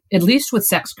not, at least with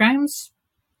sex crimes.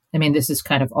 I mean, this is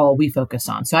kind of all we focus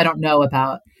on. So I don't know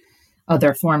about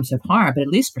other forms of harm, but at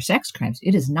least for sex crimes,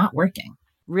 it is not working.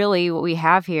 Really, what we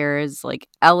have here is like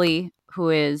Ellie, who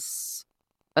is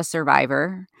a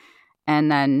survivor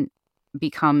and then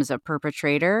becomes a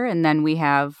perpetrator. And then we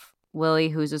have Willie,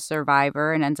 who's a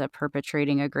survivor and ends up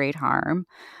perpetrating a great harm.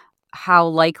 How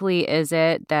likely is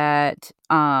it that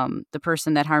the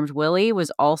person that harmed Willie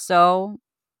is also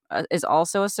a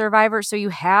survivor? So you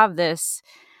have this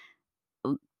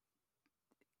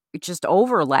just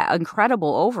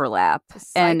incredible overlap.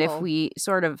 And if we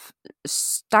sort of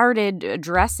started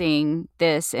addressing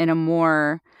this in a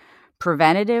more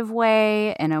preventative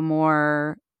way, in a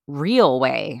more real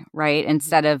way, right?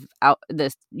 Instead of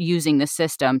using the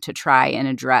system to try and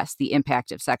address the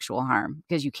impact of sexual harm,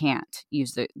 because you can't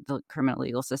use the criminal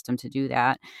legal system to do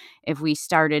that. If we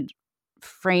started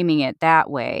framing it that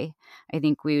way, I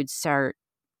think we would start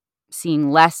seeing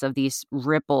less of these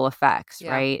ripple effects,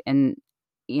 right? And,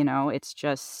 it's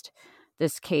just,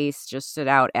 this case just stood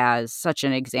out as such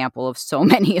an example of so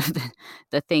many of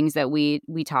the things that we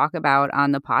talk about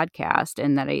on the podcast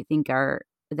and that I think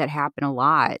that happen a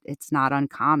lot. It's not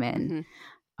uncommon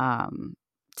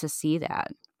to see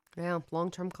that. Yeah,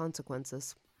 long-term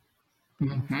consequences.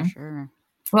 For sure.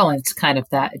 Well, it's kind of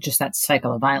that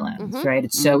cycle of violence, right?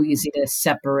 It's so easy to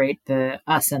separate the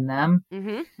us and them,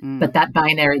 but that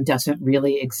binary doesn't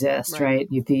really exist, right?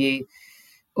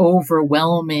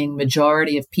 overwhelming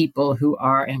majority of people who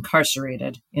are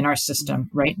incarcerated in our system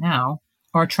right now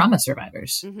are trauma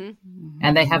survivors.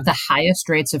 And they have the highest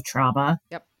rates of trauma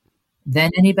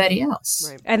than anybody else.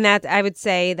 Right. And that, I would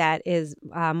say, that is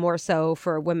more so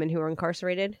for women who are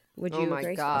incarcerated. Would you agree? Oh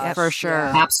my gosh. For sure.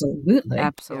 Yeah. Absolutely.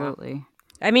 Absolutely.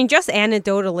 I mean, just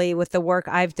anecdotally with the work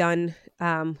I've done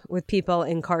with people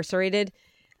incarcerated,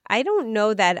 I don't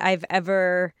know that I've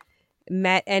ever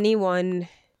met anyone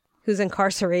who's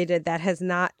incarcerated that has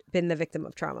not been the victim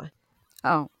of trauma.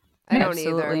 Oh, I don't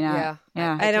absolutely either. not.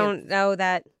 Yeah. I don't know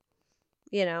that,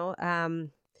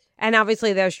 and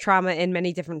obviously there's trauma in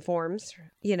many different forms,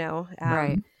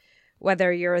 Right.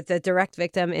 whether you're the direct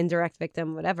victim, indirect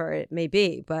victim, whatever it may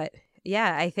be. But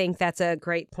yeah, I think that's a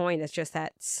great point. It's just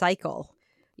that cycle,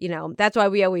 that's why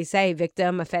we always say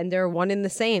victim, offender, one in the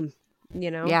same,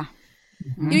 Yeah.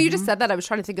 You just said that. I was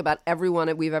trying to think about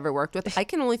everyone we've ever worked with. I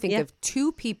can only think of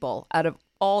 2 people out of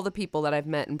all the people that I've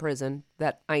met in prison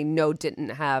that I know didn't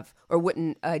have or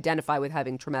wouldn't identify with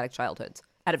having traumatic childhoods.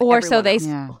 Out of or so they,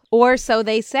 or so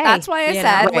they say. That's why I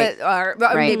said, Right. or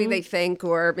Right. maybe they think,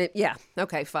 or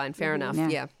okay, fine, fair enough.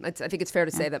 Yeah, I think it's fair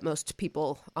to say that most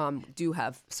people do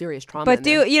have serious trauma. But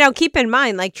keep in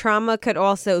mind, like trauma could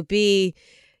also be,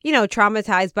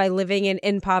 traumatized by living in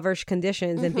impoverished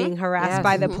conditions and being harassed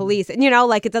by the police. And,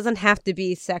 like it doesn't have to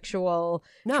be sexual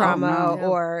trauma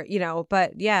or,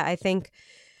 but yeah, I think,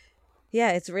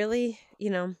 it's really,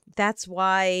 that's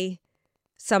why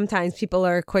sometimes people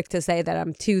are quick to say that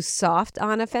I'm too soft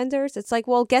on offenders. It's like,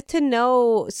 well, get to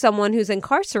know someone who's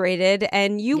incarcerated,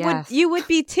 and you would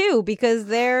be too, because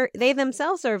they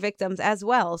themselves are victims as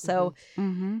well. So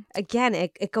again,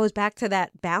 it goes back to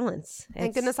that balance. Thank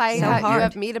It's goodness so you hard.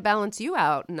 have me to balance you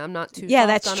out, and I'm not too Yeah, soft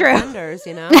that's on true. offenders,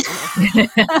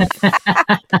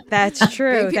 That's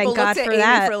true. People Thank look God to for Amy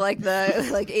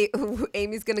that. for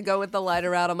Amy's gonna go with the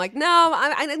lighter route. I'm like, no,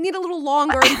 I need a little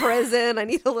longer in prison. I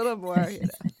need a little more.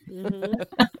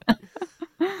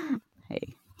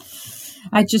 Hey.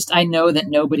 I know that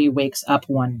nobody wakes up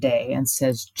one day and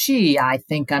says, gee, I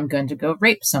think I'm going to go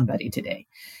rape somebody today,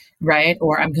 right?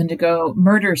 Or I'm going to go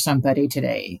murder somebody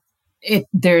today.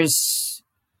 There's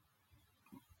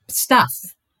stuff.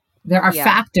 There are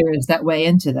factors that weigh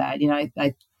into that.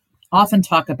 I often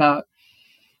talk about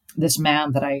this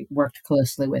man that I worked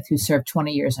closely with who served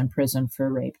 20 years in prison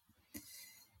for rape.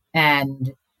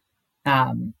 And,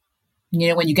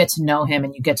 when you get to know him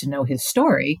and you get to know his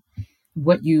story,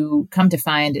 what you come to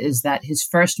find is that his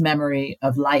first memory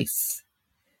of life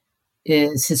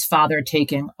is his father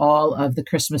taking all of the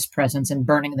Christmas presents and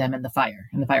burning them in the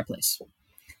fireplace.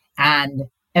 And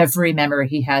every memory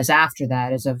he has after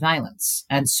that is of violence.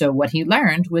 And so what he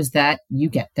learned was that you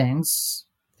get things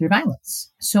through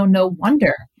violence. So no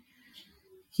wonder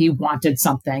he wanted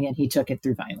something and he took it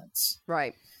through violence.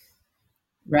 Right.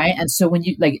 Right. And so when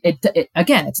you it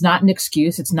again, it's not an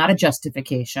excuse. It's not a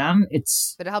justification.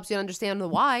 But it helps you understand the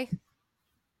why.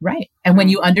 Right. And when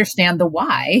you understand the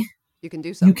why, you can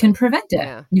do something. You can prevent it.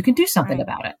 Yeah. You can do something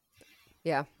about it.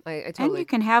 Yeah, I totally. And you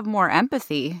can have more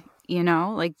empathy,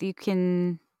 like you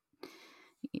can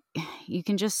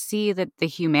just see that the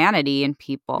humanity in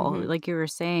people, like you were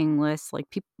saying, Liz, like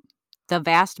the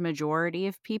vast majority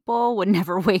of people would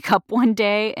never wake up one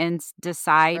day and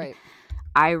decide,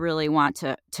 I really want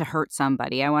to hurt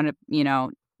somebody. I want to,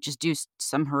 just do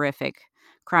some horrific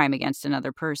crime against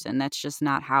another person. That's just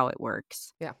not how it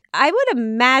works. Yeah. I would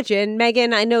imagine,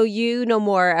 Megan, I know you know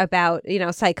more about,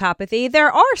 psychopathy. There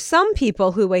are some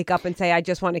people who wake up and say, I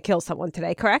just want to kill someone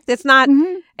today, correct? It's not,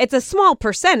 it's a small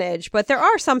percentage, but there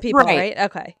are some people, right?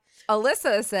 Okay.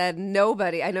 Alyssa said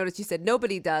nobody. I noticed you said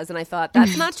nobody does, and I thought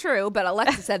that's not true. But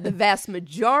Alexa said the vast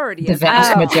majority. The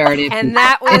vast majority, of and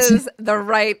that was the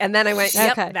right. And then I went,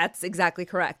 yep, Okay. that's exactly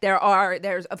correct.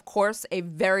 There's of course a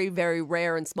very, very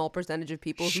rare and small percentage of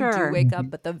people who do wake up,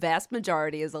 but the vast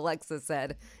majority, as Alexa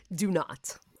said, do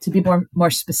not. To be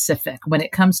more specific, when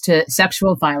it comes to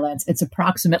sexual violence, it's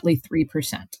approximately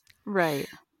 3%. Right.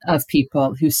 Of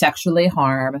people who sexually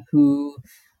harm, who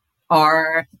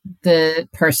are the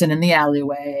person in the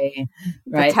alleyway,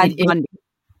 right? The Ted Bundy.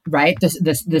 Right?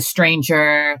 The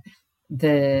stranger,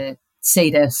 the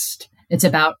sadist. It's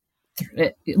about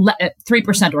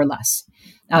 3% or less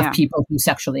of people who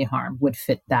sexually harm would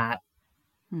fit that.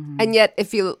 And yet,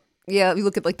 if you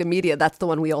look at like the media, that's the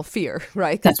one we all fear,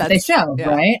 right? That's what they show,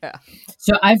 right? Yeah.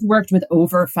 So I've worked with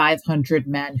over 500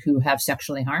 men who have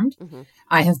sexually harmed.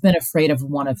 I have been afraid of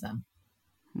one of them.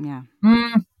 Yeah.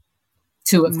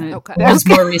 2 of them. Okay. One's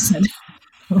more recent.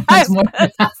 There's one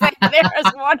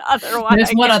other one.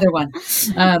 There's one other one.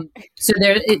 So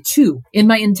there 2 in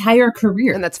my entire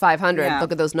career. And that's 500. Yeah.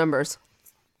 Look at those numbers.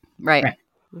 Right.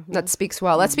 That speaks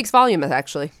well. That speaks volume,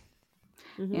 actually.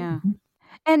 Yeah.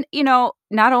 And,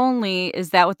 not only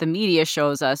is that what the media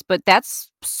shows us, but that's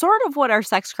sort of what our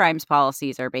sex crimes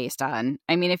policies are based on.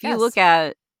 I mean, if you look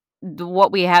at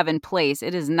what we have in place,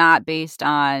 it is not based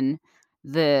on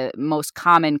the most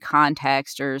common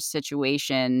context or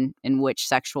situation in which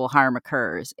sexual harm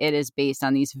occurs. It is based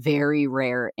on these very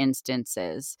rare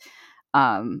instances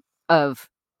of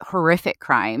horrific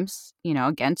crimes,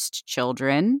 against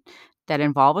children that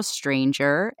involve a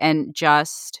stranger. And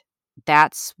just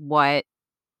that's what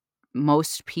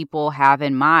most people have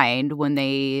in mind when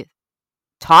they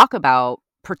talk about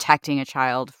protecting a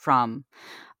child from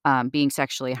being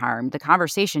sexually harmed. The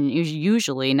conversation is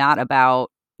usually not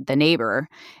about the neighbor.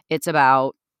 It's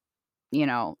about,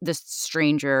 this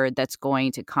stranger that's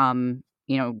going to come,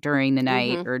 during the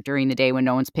night or during the day when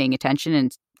no one's paying attention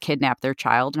and kidnap their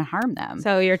child and harm them.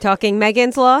 So you're talking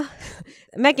Megan's Law?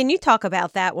 Megan, you talk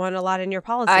about that one a lot in your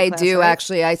policy class, do, right?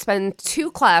 actually. I spend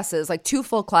 2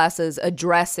 full classes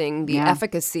addressing the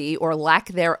efficacy or lack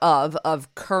thereof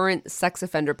of current sex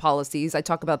offender policies. I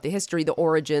talk about the history, the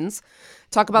origins,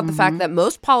 talk about the fact that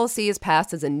most policy is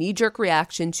passed as a knee-jerk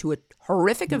reaction to a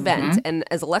horrific event. And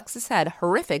as Alexa said,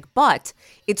 horrific, but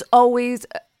it's always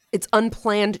it's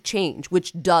unplanned change,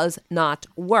 which does not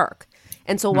work.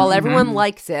 And so while everyone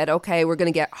likes it, okay, we're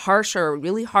going to get harsher,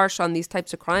 really harsh on these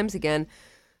types of crimes again,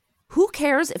 who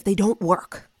cares if they don't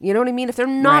work? You know what I mean? If they're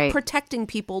not protecting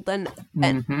people, then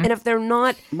and if they're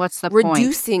not what's the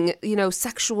reducing,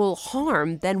 sexual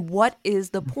harm, then what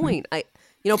is the point?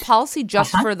 Policy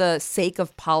just for the sake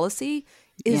of policy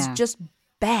is just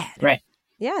bad. Right.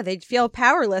 Yeah, they feel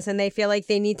powerless and they feel like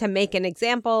they need to make an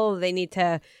example. They need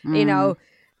to,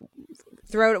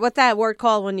 throw, what's that word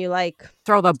called when you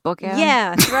throw the book at them?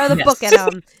 Yeah, throw the book at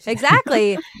them.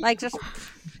 Exactly.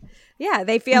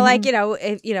 They feel like,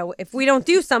 if we don't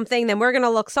do something, then we're going to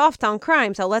look soft on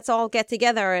crime. So let's all get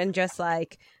together and just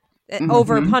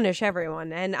over punish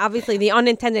everyone. And obviously the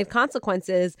unintended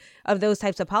consequences of those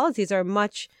types of policies are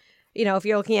much, if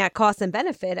you're looking at cost and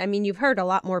benefit, I mean, you've hurt a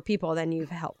lot more people than you've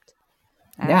helped.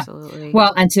 Absolutely. Yeah.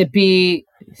 Well, and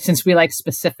since we like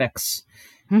specifics,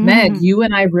 Meg, you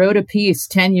and I wrote a piece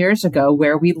 10 years ago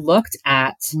where we looked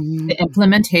at the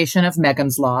implementation of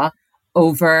Megan's Law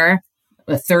over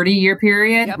a 30-year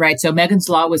period, right? So Megan's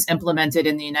Law was implemented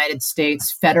in the United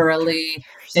States federally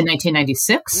in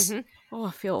 1996. Oh,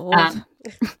 I feel old.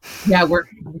 Yeah, we're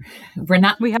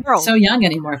not so young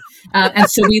anymore. And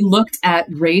so we looked at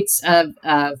rates of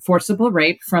forcible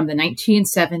rape from the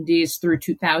 1970s through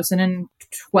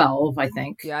 2012, I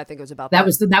think. Yeah, I think it was about that.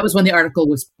 That was when the article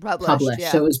was published.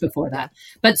 So it was before that.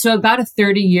 But so about a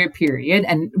 30-year period.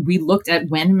 And we looked at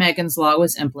when Megan's Law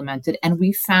was implemented and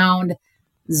we found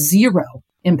 0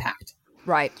 impact.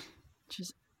 Right.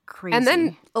 Just crazy. And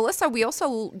then, Alyssa, we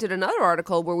also did another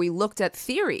article where we looked at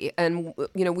theory. And,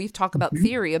 we've talked about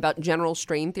theory, about general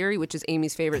strain theory, which is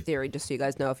Amy's favorite theory, just so you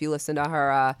guys know. If you listen to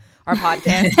her our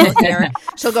podcast,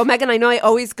 she'll go, Megan, I know I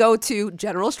always go to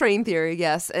general strain theory,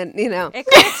 yes. And, It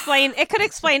could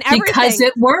explain everything. Because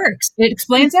it works. It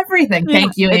explains everything.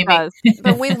 Thank you, Amy. But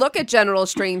when we look at general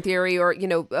strain theory or,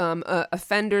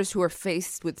 offenders who are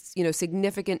faced with,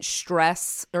 significant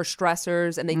stress or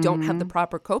stressors and they don't have the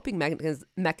proper coping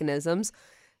mechanisms,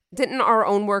 didn't our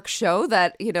own work show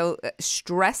that,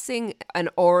 stressing an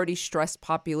already stressed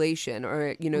population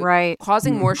or,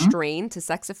 causing more strain to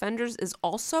sex offenders is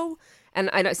also, and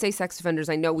I say sex offenders,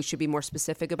 I know we should be more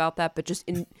specific about that, but just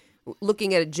in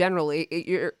looking at it generally,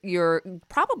 you're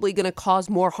probably going to cause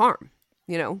more harm,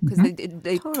 because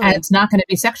they and it's not going to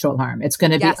be sexual harm. It's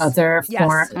going to be other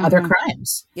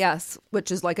crimes. Yes,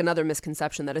 which is like another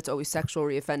misconception that it's always sexual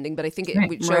reoffending. But I think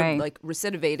it showed like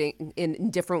recidivating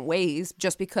in different ways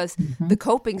just because the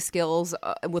coping skills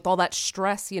with all that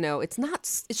stress, it's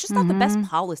just not the best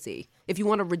policy if you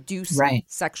want to reduce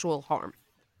sexual harm.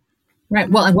 Right.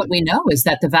 Well, and what we know is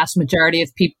that the vast majority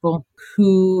of people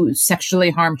who sexually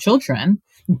harm children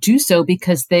do so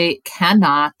because they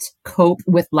cannot cope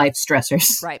with life stressors.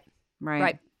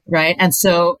 Right. And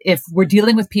so if we're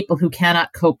dealing with people who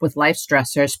cannot cope with life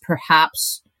stressors,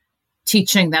 perhaps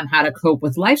teaching them how to cope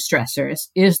with life stressors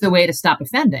is the way to stop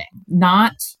offending,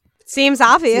 not... Seems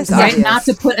obvious. Right? Not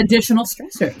to put additional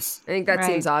stressors. I think that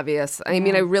seems obvious. I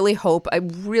mean, I really hope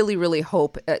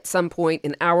at some point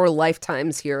in our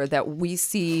lifetimes here that we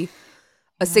see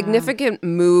a significant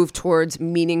move towards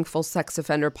meaningful sex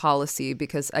offender policy,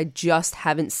 because I just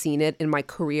haven't seen it in my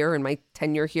career, in my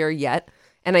tenure here yet.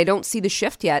 And I don't see the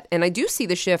shift yet. And I do see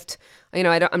the shift,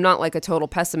 I'm not like a total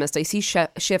pessimist. I see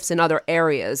shifts in other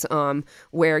areas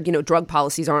where, drug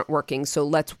policies aren't working. So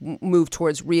let's move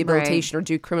towards rehabilitation or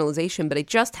decriminalization. But I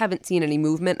just haven't seen any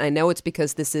movement. I know it's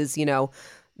because this is,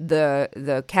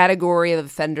 the category of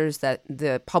offenders that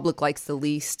the public likes the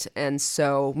least. And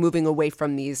so moving away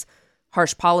from these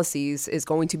harsh policies is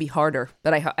going to be harder.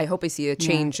 But I hope I see a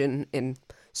change in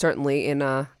certainly in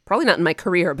probably not in my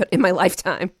career, but in my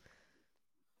lifetime.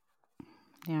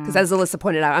 Because as Alyssa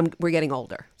pointed out, we're getting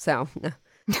older. So I'm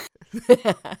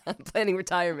planning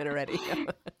retirement already.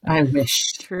 I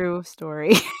wish. True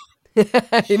story.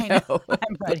 I know.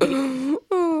 I'm ready.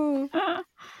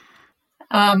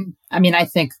 I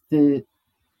think the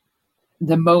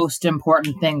most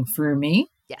important thing for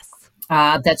me,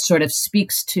 that sort of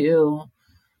speaks to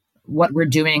what we're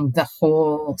doing the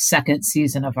whole second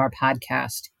season of our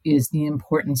podcast, is the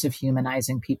importance of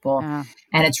humanizing people. And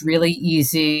it's really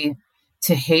easy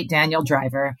to hate Daniel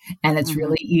Driver, and it's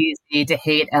really easy to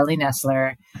hate Ellie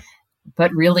Nessler.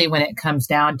 But really, when it comes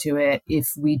down to it, if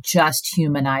we just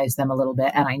humanize them a little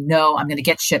bit, and I know I'm going to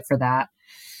get shit for that,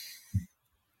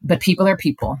 but people are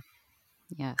people.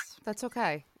 Yes. That's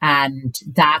okay. And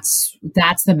that's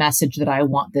the message that I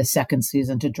want this second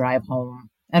season to drive home.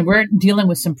 And we're dealing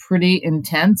with some pretty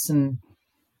intense and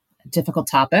difficult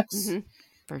topics.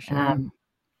 For sure.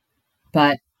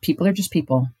 But people are just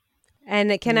people.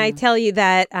 And can I tell you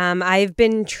that I've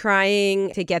been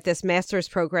trying to get this master's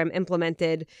program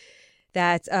implemented,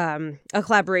 that's a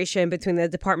collaboration between the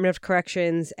Department of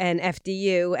Corrections and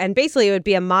FDU. And basically it would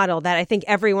be a model that I think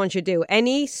everyone should do.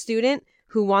 Any student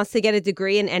who wants to get a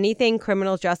degree in anything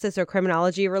criminal justice or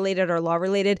criminology related or law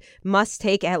related must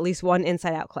take at least one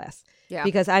Inside Out class. Yeah.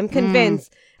 Because I'm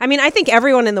convinced, I think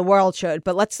everyone in the world should,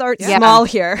 but let's start small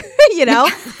here,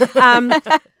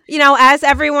 as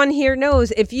everyone here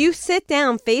knows, if you sit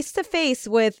down face to face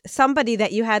with somebody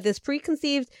that you had this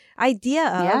preconceived idea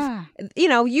of,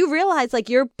 you realize like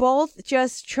you're both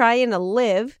just trying to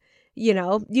live.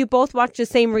 You both watch the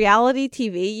same reality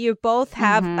TV. You both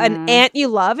have an aunt you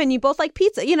love, and you both like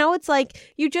pizza. It's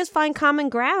like you just find common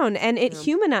ground, and it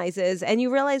humanizes, and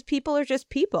you realize people are just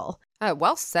people.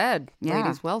 Well said,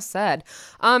 ladies. Well said.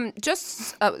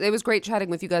 It was great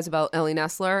chatting with you guys about Ellie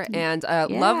Nessler, and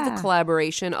love the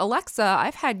collaboration. Alexa,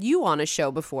 I've had you on a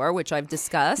show before, which I've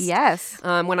discussed. Yes.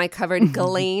 When I covered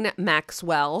Ghislaine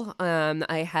Maxwell,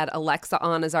 I had Alexa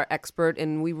on as our expert,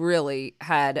 and we really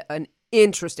had an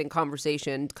interesting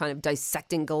conversation, kind of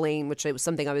dissecting Ghislaine, which was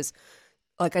something I was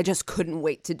like, I just couldn't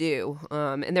wait to do.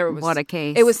 And there was what a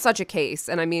case. It was such a case,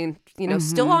 and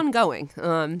still ongoing.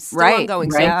 Ongoing.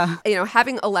 Right. So,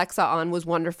 having Alexa on was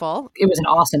wonderful. It was an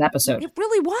awesome episode. It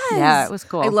really was. Yeah, it was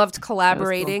cool. I loved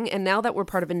collaborating, and now that we're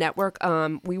part of a network,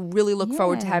 we really look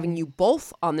forward to having you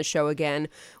both on the show again.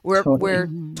 We're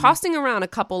tossing around a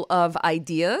couple of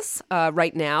ideas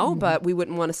right now, but we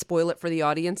wouldn't want to spoil it for the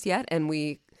audience yet, and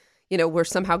we're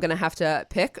somehow going to have to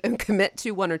pick and commit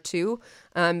to one or two.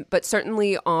 But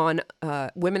certainly on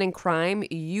Women in Crime,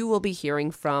 you will be hearing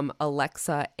from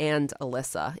Alexa and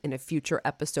Alyssa in a future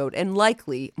episode, and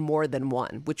likely more than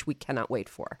one, which we cannot wait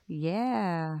for.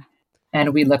 Yeah.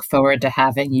 And we look forward to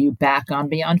having you back on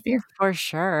Beyond Fear. For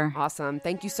sure. Awesome.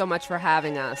 Thank you so much for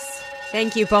having us.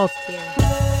 Thank you both.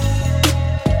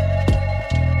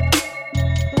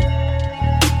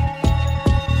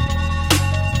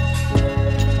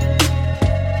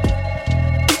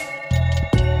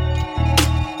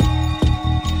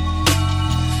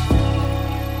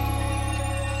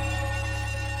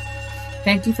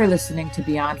 Thank you for listening to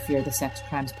Beyond Fear, the Sex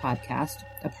Crimes Podcast,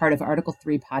 a part of Article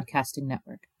 3 Podcasting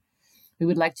Network. We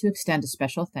would like to extend a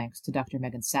special thanks to Dr.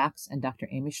 Megan Sachs and Dr.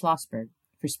 Amy Schlossberg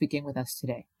for speaking with us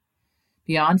today.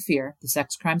 Beyond Fear, the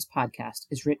Sex Crimes Podcast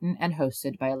is written and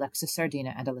hosted by Alexis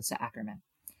Sardina and Alyssa Ackerman.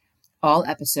 All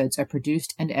episodes are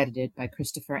produced and edited by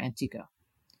Christopher Antico.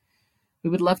 We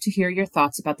would love to hear your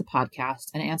thoughts about the podcast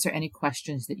and answer any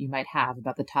questions that you might have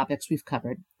about the topics we've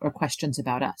covered or questions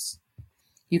about us.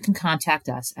 You can contact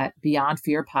us at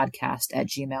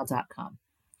beyondfearpodcast@gmail.com.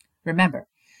 Remember,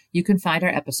 you can find our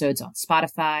episodes on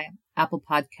Spotify, Apple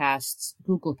Podcasts,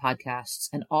 Google Podcasts,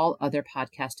 and all other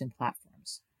podcasting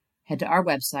platforms. Head to our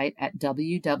website at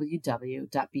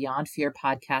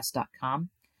www.beyondfearpodcast.com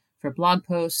for blog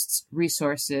posts,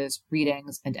 resources,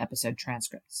 readings, and episode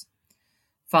transcripts.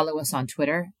 Follow us on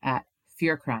Twitter at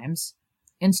Fear Crimes,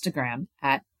 Instagram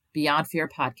at Beyond Fear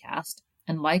Podcast,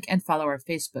 and like and follow our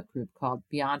Facebook group called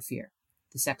Beyond Fear,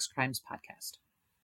 the Sex Crimes Podcast.